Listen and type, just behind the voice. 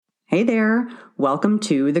Hey there, welcome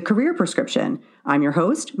to The Career Prescription. I'm your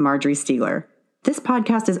host, Marjorie Stiegler. This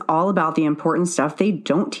podcast is all about the important stuff they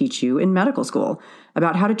don't teach you in medical school,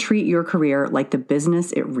 about how to treat your career like the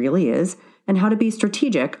business it really is, and how to be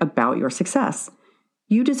strategic about your success.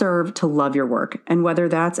 You deserve to love your work, and whether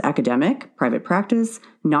that's academic, private practice,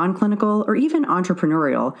 non-clinical, or even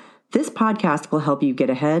entrepreneurial, this podcast will help you get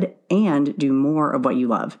ahead and do more of what you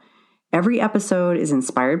love. Every episode is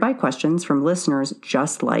inspired by questions from listeners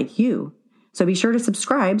just like you. So be sure to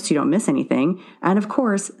subscribe so you don't miss anything. And of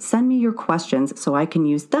course, send me your questions so I can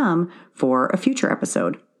use them for a future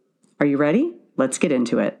episode. Are you ready? Let's get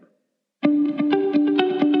into it.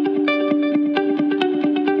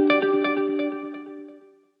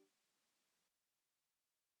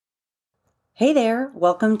 Hey there,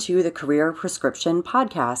 welcome to the Career Prescription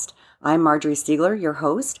Podcast. I'm Marjorie Stiegler, your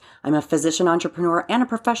host. I'm a physician entrepreneur and a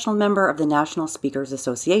professional member of the National Speakers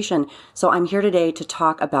Association. So I'm here today to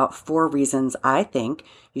talk about 4 reasons I think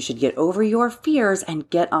you should get over your fears and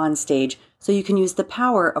get on stage so you can use the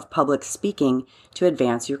power of public speaking to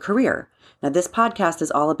advance your career. Now, this podcast is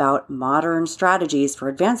all about modern strategies for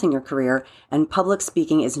advancing your career, and public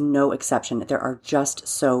speaking is no exception. There are just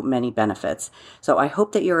so many benefits. So I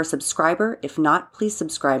hope that you're a subscriber. If not, please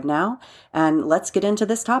subscribe now, and let's get into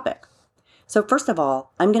this topic. So first of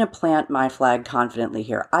all, I'm going to plant my flag confidently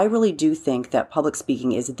here. I really do think that public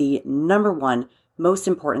speaking is the number one most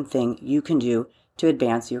important thing you can do to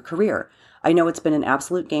advance your career. I know it's been an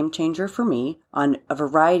absolute game changer for me on a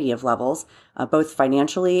variety of levels, both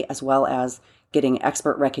financially as well as getting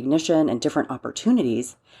expert recognition and different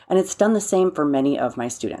opportunities, and it's done the same for many of my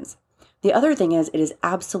students. The other thing is it is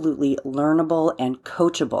absolutely learnable and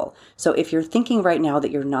coachable. So if you're thinking right now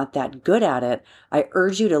that you're not that good at it, I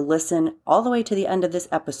urge you to listen all the way to the end of this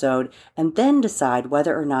episode and then decide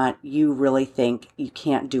whether or not you really think you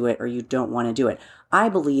can't do it or you don't want to do it. I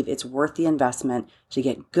believe it's worth the investment to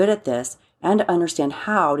get good at this and to understand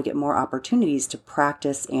how to get more opportunities to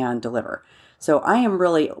practice and deliver. So I am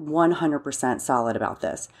really 100% solid about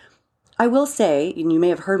this. I will say, and you may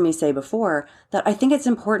have heard me say before, that I think it's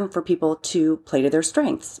important for people to play to their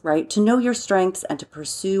strengths, right? To know your strengths and to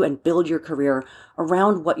pursue and build your career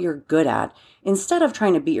around what you're good at, instead of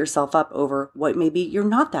trying to beat yourself up over what maybe you're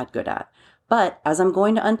not that good at. But as I'm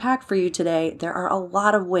going to unpack for you today, there are a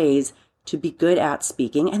lot of ways to be good at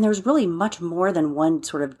speaking, and there's really much more than one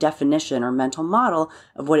sort of definition or mental model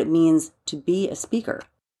of what it means to be a speaker.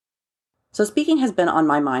 So speaking has been on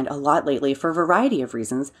my mind a lot lately for a variety of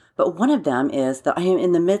reasons, but one of them is that I am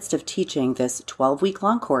in the midst of teaching this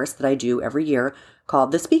 12-week-long course that I do every year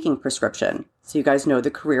called The Speaking Prescription. So you guys know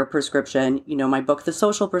The Career Prescription, you know my book, The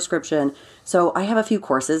Social Prescription. So I have a few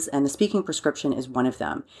courses, and The Speaking Prescription is one of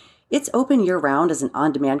them. It's open year-round as an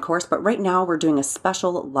on-demand course, but right now we're doing a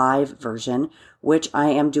special live version, which I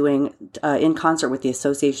am doing in concert with the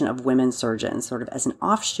Association of Women Surgeons, sort of as an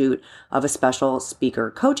offshoot of a special speaker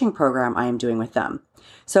coaching program I am doing with them.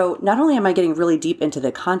 So not only am I getting really deep into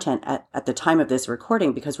the content at the time of this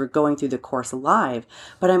recording because we're going through the course live,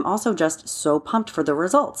 but I'm also just so pumped for the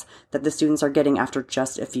results that the students are getting after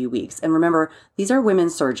just a few weeks. And remember, these are women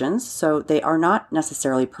surgeons, so they are not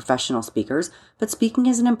necessarily professional speakers, but speaking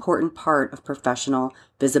is an important part of professional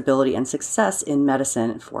visibility and success in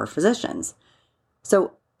medicine for physicians.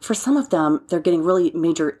 So for some of them, they're getting really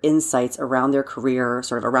major insights around their career,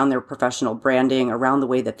 sort of around their professional branding, around the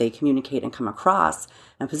way that they communicate and come across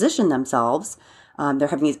and position themselves. They're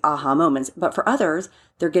having these aha moments. But for others,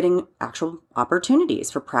 they're getting actual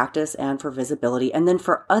opportunities for practice and for visibility. And then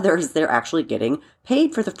for others, they're actually getting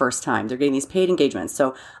paid for the first time. They're getting these paid engagements.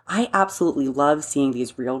 So I absolutely love seeing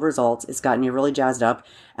these real results. It's gotten me really jazzed up.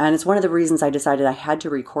 And it's one of the reasons I decided I had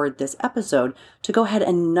to record this episode to go ahead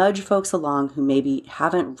and nudge folks along who maybe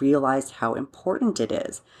haven't realized how important it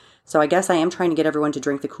is. So I guess I am trying to get everyone to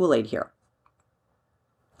drink the Kool-Aid here.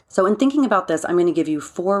 So in thinking about this, I'm going to give you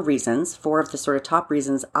 4 of the sort of top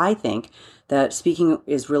reasons I think that speaking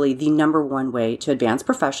is really the number one way to advance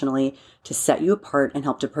professionally, to set you apart and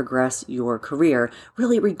help to progress your career,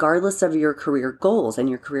 really regardless of your career goals and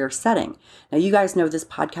your career setting. Now, you guys know this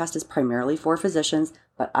podcast is primarily for physicians,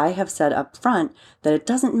 but I have said up front that it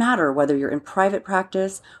doesn't matter whether you're in private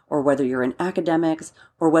practice or whether you're in academics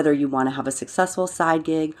or whether you want to have a successful side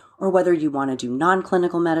gig or whether you want to do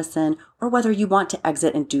non-clinical medicine or whether you want to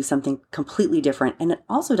exit and do something completely different. And it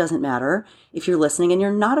also doesn't matter if you're listening and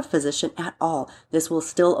you're not a physician at all. This will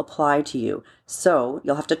still apply to you. So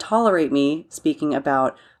you'll have to tolerate me speaking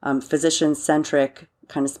about physician-centric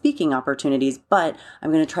kind of speaking opportunities, but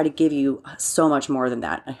I'm going to try to give you so much more than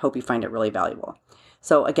that. I hope you find it really valuable.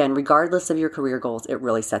 So again, regardless of your career goals, it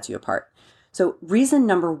really sets you apart. So reason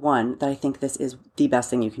number one that I think this is the best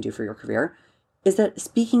thing you can do for your career is that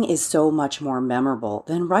speaking is so much more memorable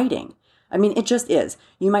than writing. I mean, it just is.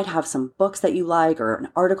 You might have some books that you like or an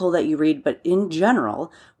article that you read, but in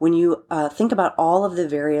general, when you think about all of the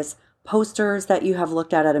various posters that you have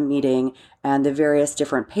looked at a meeting and the various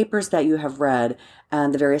different papers that you have read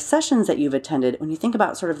and the various sessions that you've attended, when you think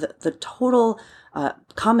about sort of the total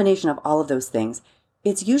combination of all of those things,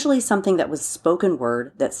 it's usually something that was spoken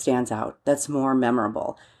word that stands out, that's more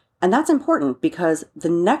memorable. And that's important because the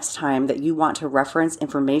next time that you want to reference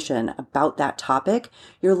information about that topic,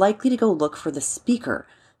 you're likely to go look for the speaker.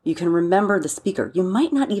 You can remember the speaker. You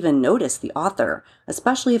might not even notice the author,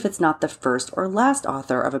 especially if it's not the first or last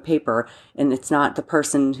author of a paper and it's not the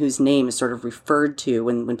person whose name is sort of referred to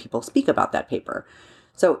when people speak about that paper.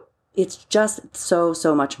 So it's just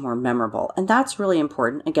so much more memorable. And that's really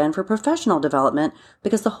important, again, for professional development,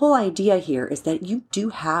 because the whole idea here is that you do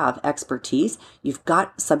have expertise. You've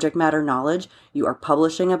got subject matter knowledge. You are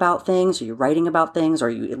publishing about things, or you're writing about things, or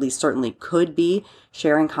you at least certainly could be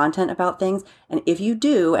sharing content about things. And if you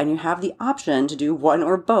do, and you have the option to do one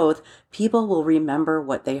or both, people will remember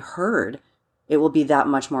what they heard. It will be that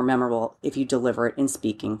much more memorable if you deliver it in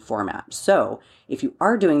speaking format. So if you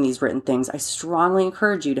are doing these written things, I strongly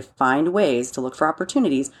encourage you to find ways to look for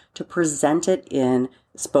opportunities to present it in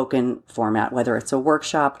spoken format, whether it's a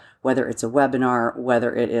workshop, whether it's a webinar,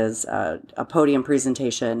 whether it is a podium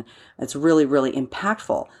presentation. It's really, really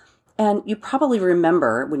impactful. And you probably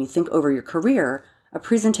remember when you think over your career, a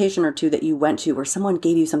presentation or two that you went to where someone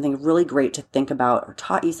gave you something really great to think about or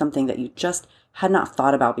taught you something that you just had not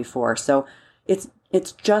thought about before. So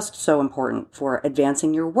it's just so important for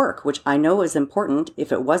advancing your work, which I know is important.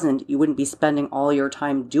 If it wasn't, you wouldn't be spending all your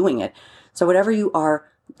time doing it. So whatever you are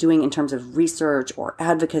doing in terms of research or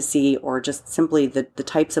advocacy or just simply the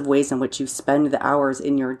types of ways in which you spend the hours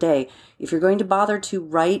in your day, if you're going to bother to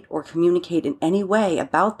write or communicate in any way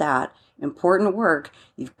about that important work,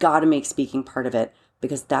 you've got to make speaking part of it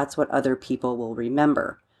because that's what other people will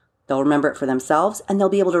remember. They'll remember it for themselves, and they'll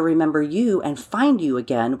be able to remember you and find you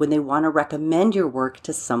again when they want to recommend your work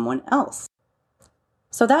to someone else.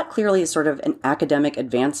 So that clearly is sort of an academic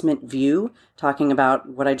advancement view, talking about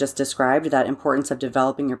what I just described, that importance of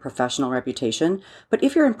developing your professional reputation. But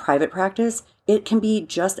if you're in private practice, it can be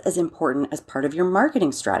just as important as part of your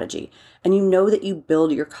marketing strategy. And you know that you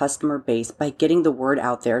build your customer base by getting the word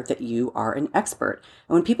out there that you are an expert.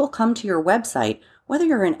 And when people come to your website, whether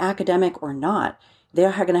you're an academic or not,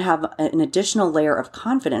 they're going to have an additional layer of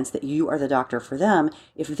confidence that you are the doctor for them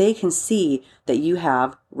if they can see that you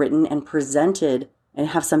have written and presented and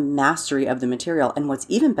have some mastery of the material. And what's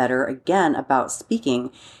even better, again, about speaking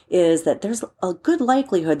is that there's a good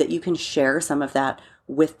likelihood that you can share some of that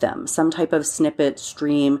with them, some type of snippet,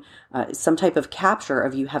 stream, some type of capture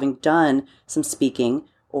of you having done some speaking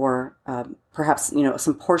or perhaps,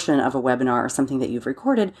 some portion of a webinar or something that you've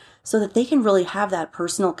recorded so that they can really have that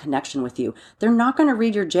personal connection with you. They're not going to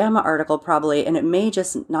read your JAMA article probably, and it may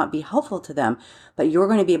just not be helpful to them, but you're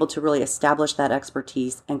going to be able to really establish that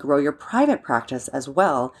expertise and grow your private practice as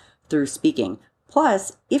well through speaking.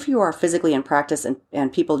 Plus, if you are physically in practice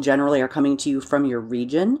and people generally are coming to you from your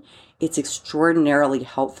region, it's extraordinarily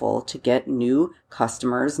helpful to get new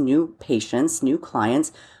customers, new patients, new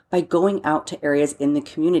clients by going out to areas in the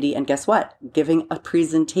community and guess what? Giving a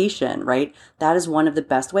presentation, right? That is one of the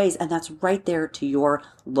best ways, and that's right there to your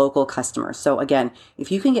local customers. So again,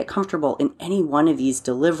 if you can get comfortable in any one of these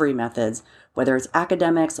delivery methods, whether it's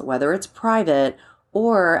academics, whether it's private,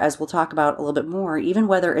 or as we'll talk about a little bit more, even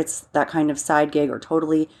whether it's that kind of side gig or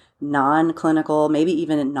totally non-clinical, maybe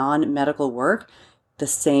even non-medical work, the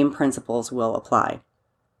same principles will apply.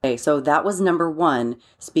 Okay, so that was number one,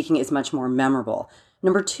 speaking is much more memorable.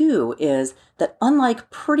 Number two is that unlike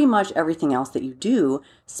pretty much everything else that you do,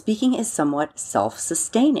 speaking is somewhat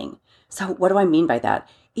self-sustaining. So what do I mean by that?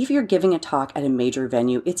 If you're giving a talk at a major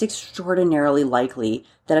venue, it's extraordinarily likely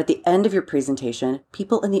that at the end of your presentation,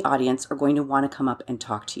 people in the audience are going to want to come up and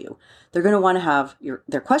talk to you. They're going to want to have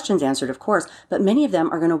their questions answered, of course, but many of them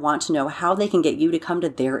are going to want to know how they can get you to come to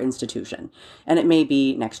their institution. And it may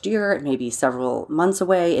be next year, it may be several months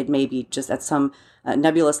away, it may be just at some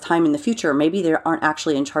nebulous time in the future. Maybe they aren't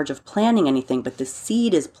actually in charge of planning anything, but the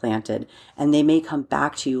seed is planted and they may come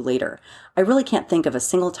back to you later. I really can't think of a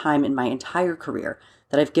single time in my entire career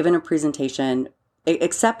that I've given a presentation,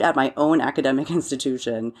 except at my own academic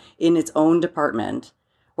institution in its own department,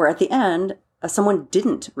 where at the end, someone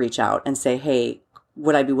didn't reach out and say, hey,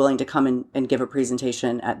 would I be willing to come and give a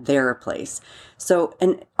presentation at their place? So,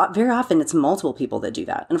 and very often it's multiple people that do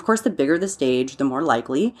that. And of course, the bigger the stage, the more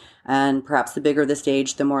likely, and perhaps the bigger the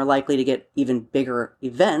stage, the more likely to get even bigger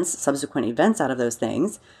events, subsequent events out of those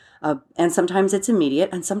things. And sometimes it's immediate,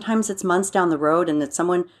 and sometimes it's months down the road, and it's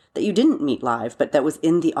someone that you didn't meet live, but that was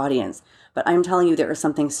in the audience. But I'm telling you, there is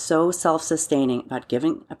something so self-sustaining about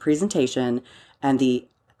giving a presentation and the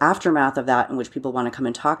aftermath of that, in which people want to come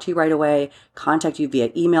and talk to you right away, contact you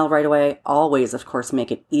via email right away. Always, of course,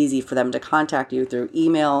 make it easy for them to contact you through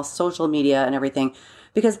email, social media, and everything,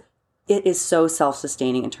 because it is so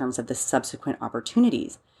self-sustaining in terms of the subsequent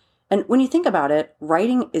opportunities. And when you think about it,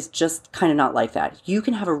 writing is just kind of not like that. You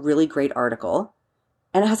can have a really great article,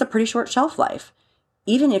 and it has a pretty short shelf life.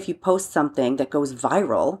 Even if you post something that goes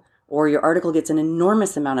viral, or your article gets an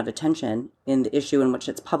enormous amount of attention in the issue in which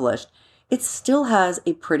it's published, it still has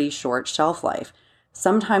a pretty short shelf life.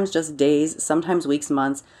 Sometimes just days, sometimes weeks,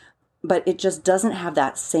 months, but it just doesn't have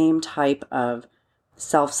that same type of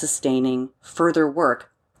self-sustaining further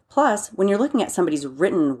work. Plus, when you're looking at somebody's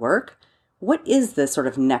written work, what is the sort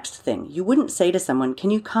of next thing? You wouldn't say to someone, can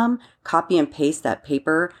you come copy and paste that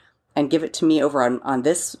paper and give it to me over on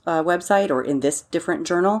this website or in this different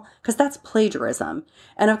journal? Because that's plagiarism.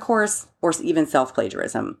 And of course, or even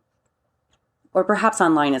self-plagiarism. Or perhaps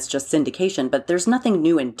online it's just syndication, but there's nothing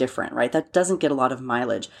new and different, right? That doesn't get a lot of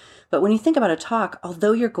mileage. But when you think about a talk,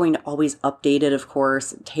 although you're going to always update it, of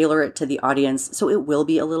course, tailor it to the audience, so it will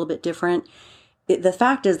be a little bit different, the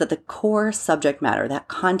fact is that the core subject matter, that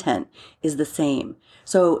content, is the same.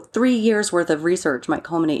 So 3 years worth of research might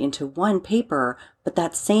culminate into one paper, but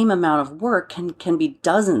that same amount of work can be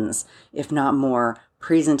dozens, if not more,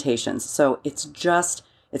 presentations. So it's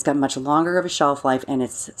got much longer of a shelf life, and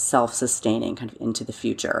it's self-sustaining kind of into the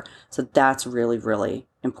future. So that's really, really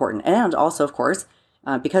important. And also, of course,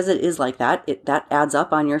 because it is like that, that adds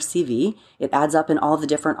up on your CV. It adds up in all the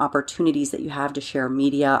different opportunities that you have to share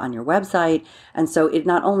media on your website. And so it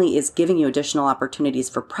not only is giving you additional opportunities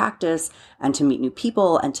for practice and to meet new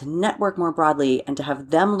people and to network more broadly and to have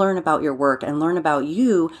them learn about your work and learn about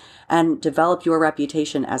you and develop your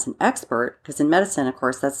reputation as an expert. Because in medicine, of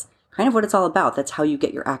course, that's kind of what it's all about. That's how you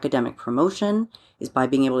get your academic promotion, is by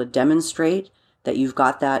being able to demonstrate that you've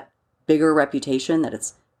got that bigger reputation, that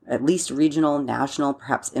it's at least regional, national,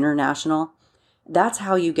 perhaps international. That's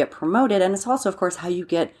how you get promoted. And it's also, of course, how you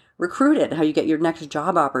get recruited, how you get your next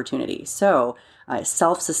job opportunity. So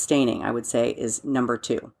self-sustaining, I would say, is number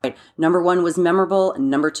 2. Right? Number 1 was memorable. And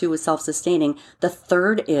number 2 was self-sustaining. The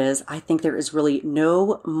third is, I think there is really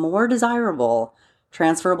no more desirable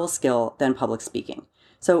transferable skill than public speaking.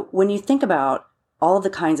 So when you think about all of the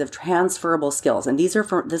kinds of transferable skills, and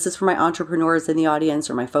this is for my entrepreneurs in the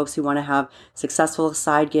audience or my folks who want to have successful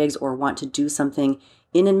side gigs or want to do something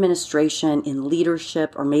in administration, in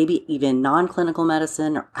leadership, or maybe even non-clinical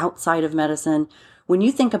medicine or outside of medicine. When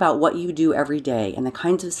you think about what you do every day and the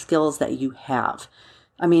kinds of skills that you have,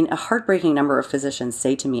 I mean, a heartbreaking number of physicians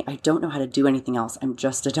say to me, I don't know how to do anything else. I'm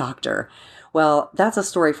just a doctor. Well, that's a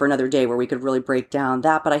story for another day where we could really break down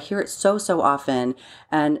that, but I hear it so often.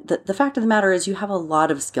 And the fact of the matter is you have a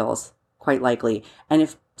lot of skills, quite likely. And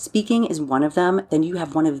if speaking is one of them, then you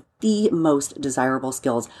have one of the most desirable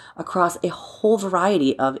skills across a whole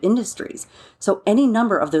variety of industries. So any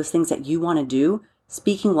number of those things that you want to do,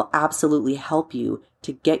 speaking will absolutely help you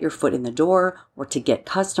to get your foot in the door or to get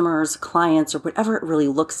customers, clients, or whatever it really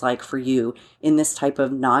looks like for you in this type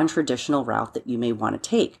of non-traditional route that you may want to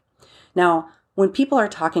take. Now, when people are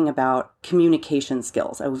talking about communication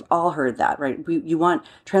skills, we've all heard that, right? You want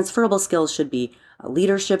transferable skills should be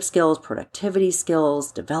leadership skills, productivity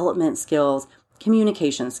skills, development skills,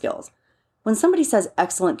 communication skills. When somebody says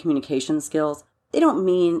excellent communication skills, they don't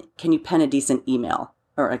mean, can you pen a decent email?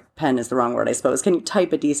 Or pen is the wrong word, I suppose. Can you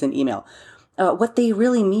type a decent email? What they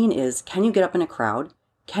really mean is, can you get up in a crowd?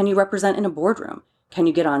 Can you represent in a boardroom? Can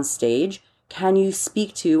you get on stage? Can you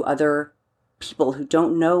speak to other people who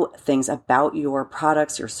don't know things about your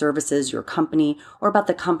products, your services, your company, or about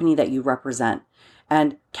the company that you represent?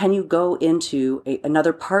 And can you go into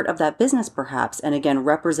another part of that business perhaps, and again,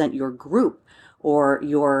 represent your group or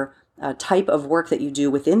your type of work that you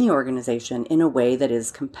do within the organization in a way that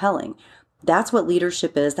is compelling? That's what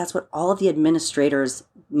leadership is. That's what all of the administrators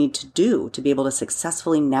need to do to be able to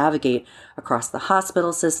successfully navigate across the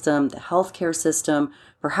hospital system, the healthcare system,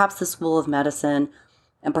 perhaps the School of Medicine,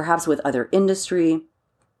 and perhaps with other industry,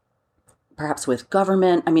 perhaps with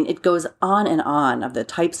government. I mean, it goes on and on of the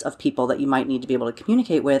types of people that you might need to be able to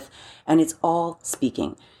communicate with, and it's all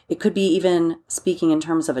speaking. It could be even speaking in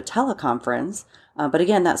terms of a teleconference, but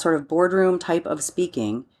again, that sort of boardroom type of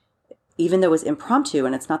speaking even though it's impromptu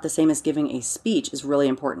and it's not the same as giving a speech, is really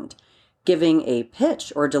important. Giving a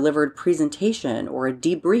pitch or a delivered presentation or a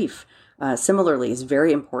debrief, similarly, is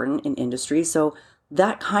very important in industry. So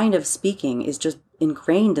that kind of speaking is just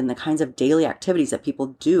ingrained in the kinds of daily activities that people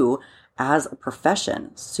do as a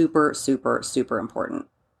profession. Super, super, super important.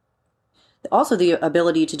 Also, the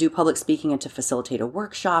ability to do public speaking and to facilitate a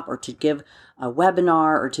workshop or to give a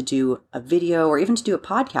webinar or to do a video or even to do a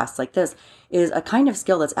podcast like this is a kind of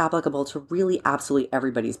skill that's applicable to really absolutely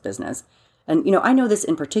everybody's business. And, I know this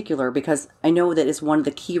in particular because I know that is one of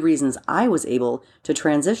the key reasons I was able to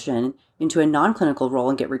transition into a non-clinical role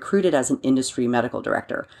and get recruited as an industry medical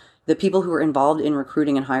director. The people who were involved in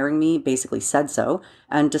recruiting and hiring me basically said so.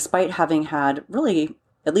 And despite having had really,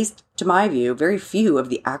 at least to my view, very few of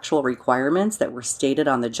the actual requirements that were stated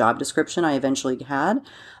on the job description I eventually had,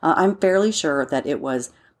 I'm fairly sure that it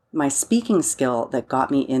was my speaking skill that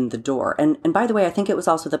got me in the door. And by the way, I think it was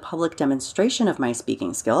also the public demonstration of my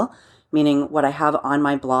speaking skill, meaning what I have on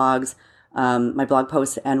my blogs, my blog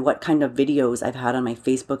posts, and what kind of videos I've had on my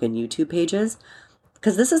Facebook and YouTube pages.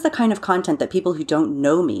 Because this is the kind of content that people who don't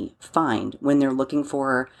know me find when they're looking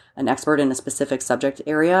for an expert in a specific subject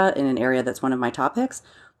area, in an area that's one of my topics.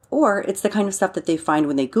 Or it's the kind of stuff that they find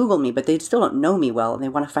when they Google me, but they still don't know me well and they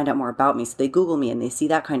want to find out more about me. So they Google me and they see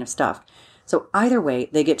that kind of stuff. So either way,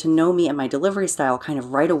 they get to know me and my delivery style kind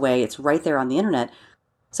of right away. It's right there on the internet.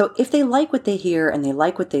 So if they like what they hear and they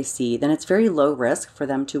like what they see, then it's very low risk for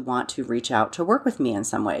them to want to reach out to work with me in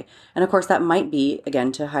some way. And of course, that might be,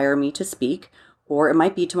 again, to hire me to speak, or it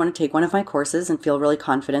might be to want to take one of my courses and feel really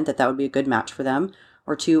confident that that would be a good match for them,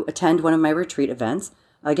 or to attend one of my retreat events,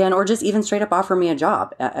 again, or just even straight up offer me a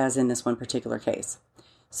job, as in this one particular case.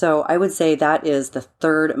 So I would say that is the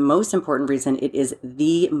third most important reason it is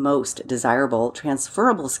the most desirable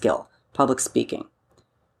transferable skill, public speaking.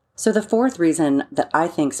 So the fourth reason that I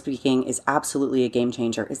think speaking is absolutely a game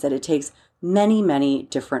changer is that it takes many, many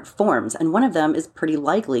different forms. And one of them is pretty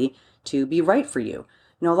likely to be right for you.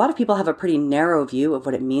 A lot of people have a pretty narrow view of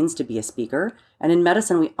what it means to be a speaker. And in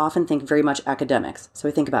medicine, we often think very much academics. So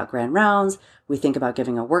we think about grand rounds, we think about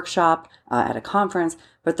giving a workshop at a conference.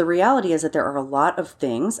 But the reality is that there are a lot of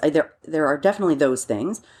things. There are definitely those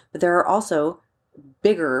things, but there are also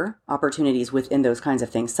bigger opportunities within those kinds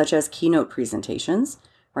of things, such as keynote presentations.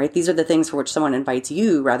 Right? These are the things for which someone invites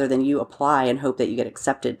you rather than you apply and hope that you get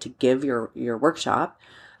accepted to give your workshop.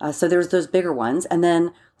 So there's those bigger ones. And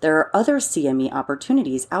then there are other CME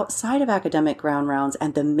opportunities outside of academic ground rounds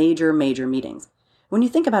and the major meetings. When you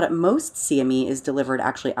think about it, most CME is delivered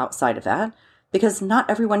actually outside of that because not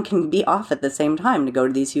everyone can be off at the same time to go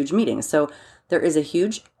to these huge meetings. So there is a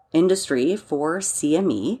huge industry for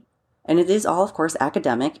CME, and it is all, of course,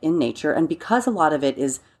 academic in nature. And because a lot of it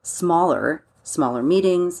is smaller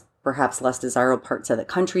meetings, perhaps less desirable parts of the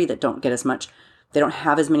country that don't get as much, they don't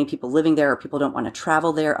have as many people living there, or people don't want to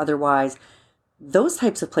travel there otherwise. Those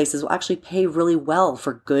types of places will actually pay really well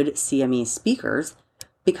for good CME speakers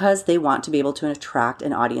because they want to be able to attract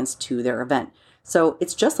an audience to their event. So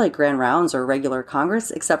it's just like Grand Rounds or regular Congress,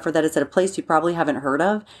 except for that it's at a place you probably haven't heard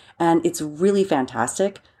of. And it's really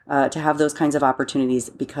fantastic to have those kinds of opportunities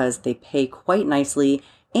because they pay quite nicely.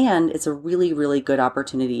 And it's a really, really good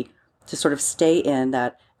opportunity to sort of stay in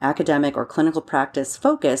that academic or clinical practice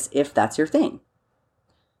focus if that's your thing.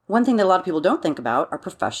 One thing that a lot of people don't think about are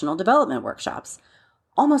professional development workshops.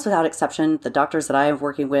 Almost without exception, the doctors that I am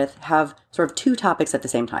working with have sort of two topics at the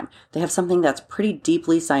same time. They have something that's pretty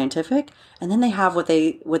deeply scientific, and then they have what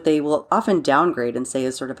they will often downgrade and say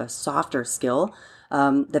is sort of a softer skill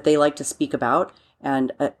that they like to speak about.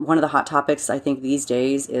 And one of the hot topics, I think, these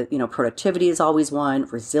days is, productivity is always one,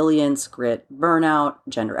 resilience, grit, burnout,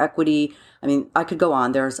 gender equity. I mean, I could go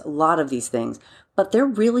on. There's a lot of these things, but they're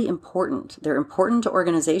really important. They're important to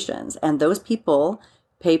organizations, and those people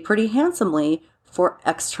pay pretty handsomely for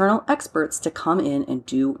external experts to come in and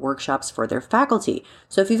do workshops for their faculty.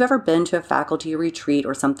 So if you've ever been to a faculty retreat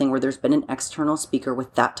or something where there's been an external speaker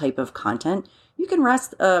with that type of content, you can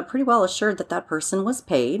rest pretty well assured that that person was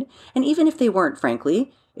paid. And even if they weren't,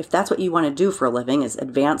 frankly, if that's what you want to do for a living is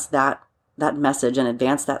advance that message and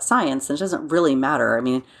advance that science, then it doesn't really matter. I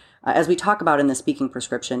mean, as we talk about in the speaking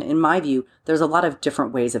prescription, in my view, there's a lot of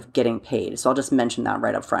different ways of getting paid. So I'll just mention that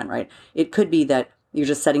right up front, right? It could be that you're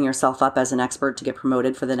just setting yourself up as an expert to get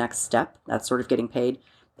promoted for the next step. That's sort of getting paid.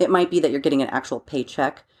 It might be that you're getting an actual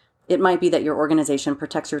paycheck. It might be that your organization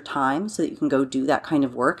protects your time so that you can go do that kind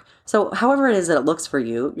of work. So however it is that it looks for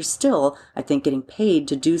you, you're still, I think, getting paid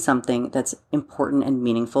to do something that's important and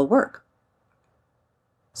meaningful work.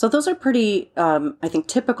 So those are pretty, I think,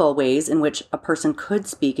 typical ways in which a person could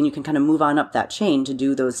speak, and you can kind of move on up that chain to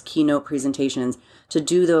do those keynote presentations, to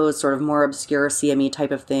do those sort of more obscure CME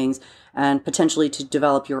type of things and potentially to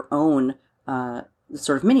develop your own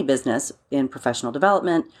sort of mini business in professional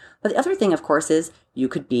development. But the other thing, of course, is you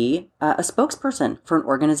could be a spokesperson for an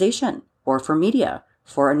organization or for media,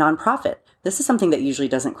 for a nonprofit. This is something that usually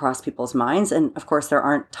doesn't cross people's minds. And of course, there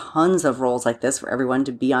aren't tons of roles like this for everyone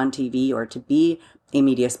to be on TV or to be a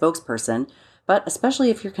media spokesperson. But especially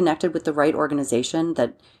if you're connected with the right organization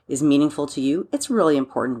that is meaningful to you, it's really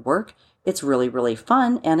important work. It's really, really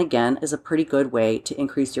fun. And again, is a pretty good way to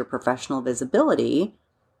increase your professional visibility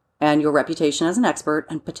and your reputation as an expert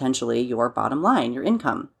and potentially your bottom line, your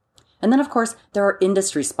income. And then, of course, there are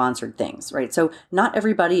industry-sponsored things, right? So not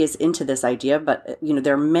everybody is into this idea, but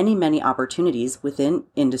there are many, many opportunities within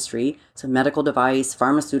industry, so medical device,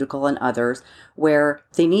 pharmaceutical, and others, where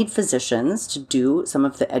they need physicians to do some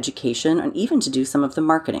of the education and even to do some of the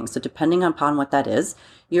marketing. So depending upon what that is,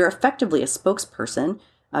 you're effectively a spokesperson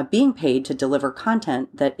being paid to deliver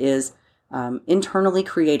content that is internally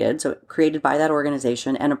created, so created by that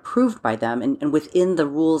organization and approved by them and within the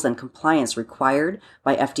rules and compliance required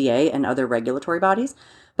by FDA and other regulatory bodies.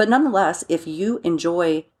 But nonetheless, if you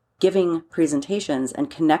enjoy giving presentations and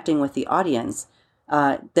connecting with the audience,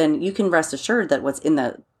 then you can rest assured that what's in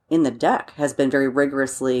the deck has been very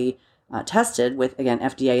rigorously tested with, again,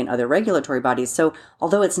 FDA and other regulatory bodies. So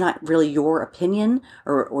although it's not really your opinion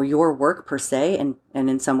or your work per se, and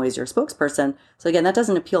in some ways you're a spokesperson, so again, that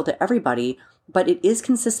doesn't appeal to everybody, but it is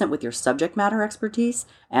consistent with your subject matter expertise.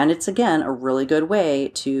 And it's, again, a really good way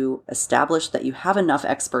to establish that you have enough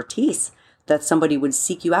expertise that somebody would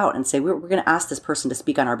seek you out and say, we're going to ask this person to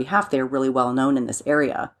speak on our behalf. They're really well known in this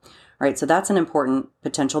area. Right, so that's an important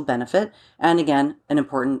potential benefit, and again, an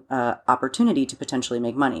important opportunity to potentially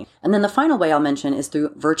make money. And then the final way I'll mention is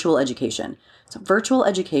through virtual education. So virtual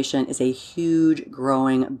education is a huge,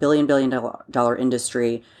 growing, billion dollar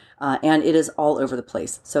industry, and it is all over the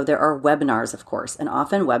place. So there are webinars, of course, and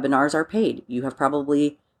often webinars are paid. You have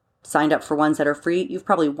probably signed up for ones that are free. You've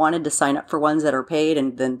probably wanted to sign up for ones that are paid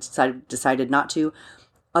and then decided not to.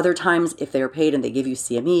 Other times, if they are paid and they give you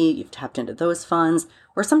CME, you've tapped into those funds.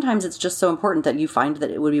 Or sometimes it's just so important that you find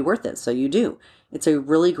that it would be worth it, so you do. It's a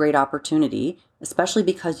really great opportunity, especially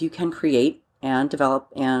because you can create and develop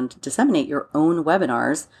and disseminate your own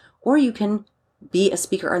webinars, or you can be a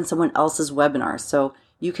speaker on someone else's webinar. So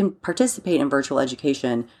you can participate in virtual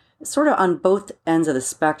education sort of on both ends of the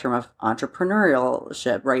spectrum of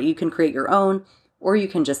entrepreneurship, right? You can create your own, or you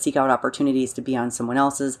can just seek out opportunities to be on someone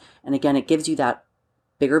else's. And again, it gives you that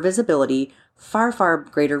bigger visibility, far, far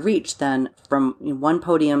greater reach than from one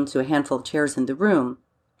podium to a handful of chairs in the room.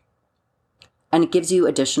 And it gives you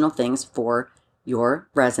additional things for your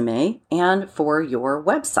resume and for your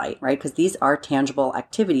website, right? Because these are tangible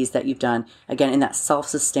activities that you've done, again, in that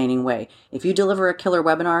self-sustaining way. If you deliver a killer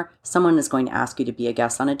webinar, someone is going to ask you to be a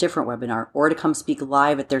guest on a different webinar or to come speak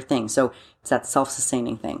live at their thing. So it's that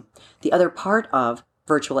self-sustaining thing. The other part of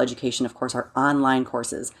virtual education, of course, are online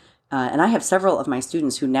courses. And I have several of my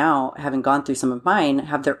students who now, having gone through some of mine,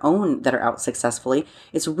 have their own that are out successfully.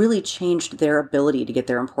 It's really changed their ability to get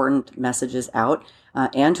their important messages out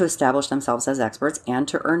and to establish themselves as experts and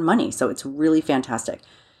to earn money. So it's really fantastic.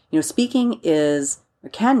 Speaking is, or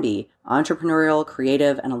can be, entrepreneurial,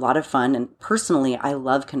 creative, and a lot of fun. And personally, I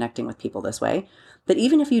love connecting with people this way. But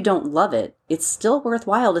even if you don't love it, it's still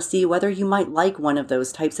worthwhile to see whether you might like one of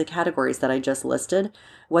those types of categories that I just listed,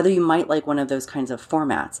 whether you might like one of those kinds of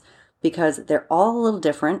formats. Because they're all a little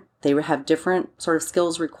different. They have different sort of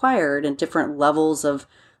skills required and different levels of,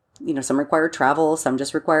 some require travel, some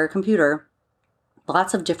just require a computer.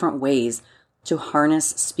 Lots of different ways to harness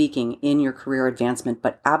speaking in your career advancement.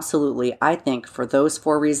 But absolutely, I think for those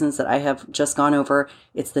 4 reasons that I have just gone over,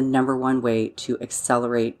 it's the number one way to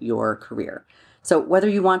accelerate your career. So whether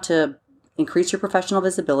you want to increase your professional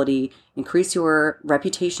visibility, increase your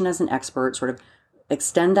reputation as an expert, sort of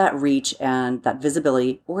extend that reach and that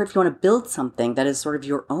visibility, or if you want to build something that is sort of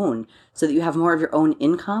your own so that you have more of your own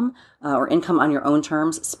income or income on your own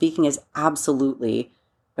terms, speaking is absolutely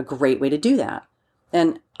a great way to do that.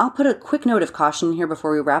 And I'll put a quick note of caution here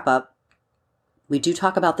before we wrap up. We do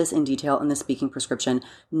talk about this in detail in the speaking prescription.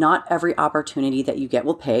 Not every opportunity that you get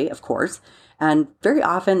will pay, of course. And very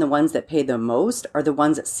often the ones that pay the most are the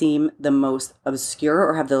ones that seem the most obscure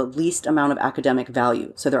or have the least amount of academic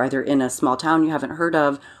value. So they're either in a small town you haven't heard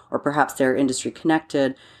of, or perhaps they're industry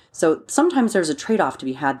connected. So sometimes there's a trade-off to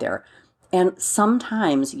be had there. And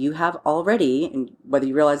sometimes you have already, and whether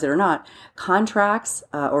you realize it or not, contracts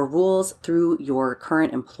or rules through your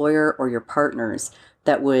current employer or your partners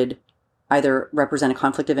that would either represent a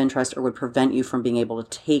conflict of interest or would prevent you from being able to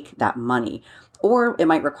take that money. Or it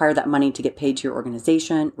might require that money to get paid to your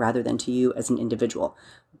organization rather than to you as an individual.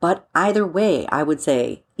 But either way, I would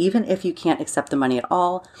say, even if you can't accept the money at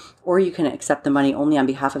all, or you can accept the money only on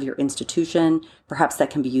behalf of your institution, perhaps that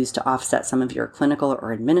can be used to offset some of your clinical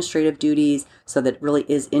or administrative duties so that it really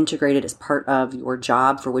is integrated as part of your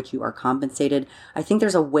job for which you are compensated. I think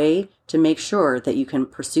there's a way to make sure that you can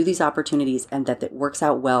pursue these opportunities and that it works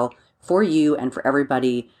out well for you and for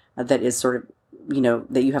everybody that is sort of,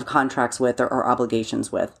 that you have contracts with or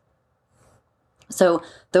obligations with. So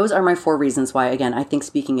those are my 4 reasons why, again, I think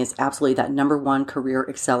speaking is absolutely that number 1 career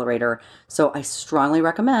accelerator. So I strongly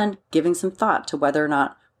recommend giving some thought to whether or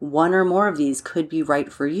not one or more of these could be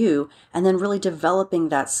right for you, and then really developing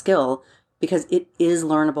that skill, because it is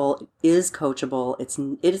learnable, it is coachable.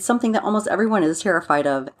 It is something that almost everyone is terrified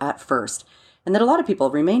of at first, and that a lot of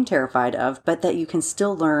people remain terrified of, but that you can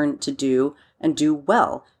still learn to do and do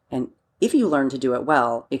well. And if you learn to do it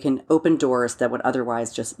well, it can open doors that would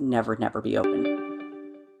otherwise just never be open.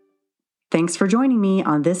 Thanks for joining me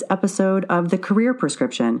on this episode of The Career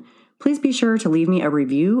Prescription. Please be sure to leave me a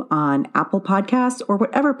review on Apple Podcasts or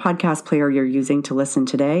whatever podcast player you're using to listen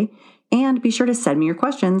today. And be sure to send me your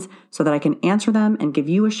questions so that I can answer them and give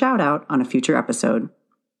you a shout out on a future episode.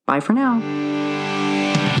 Bye for now.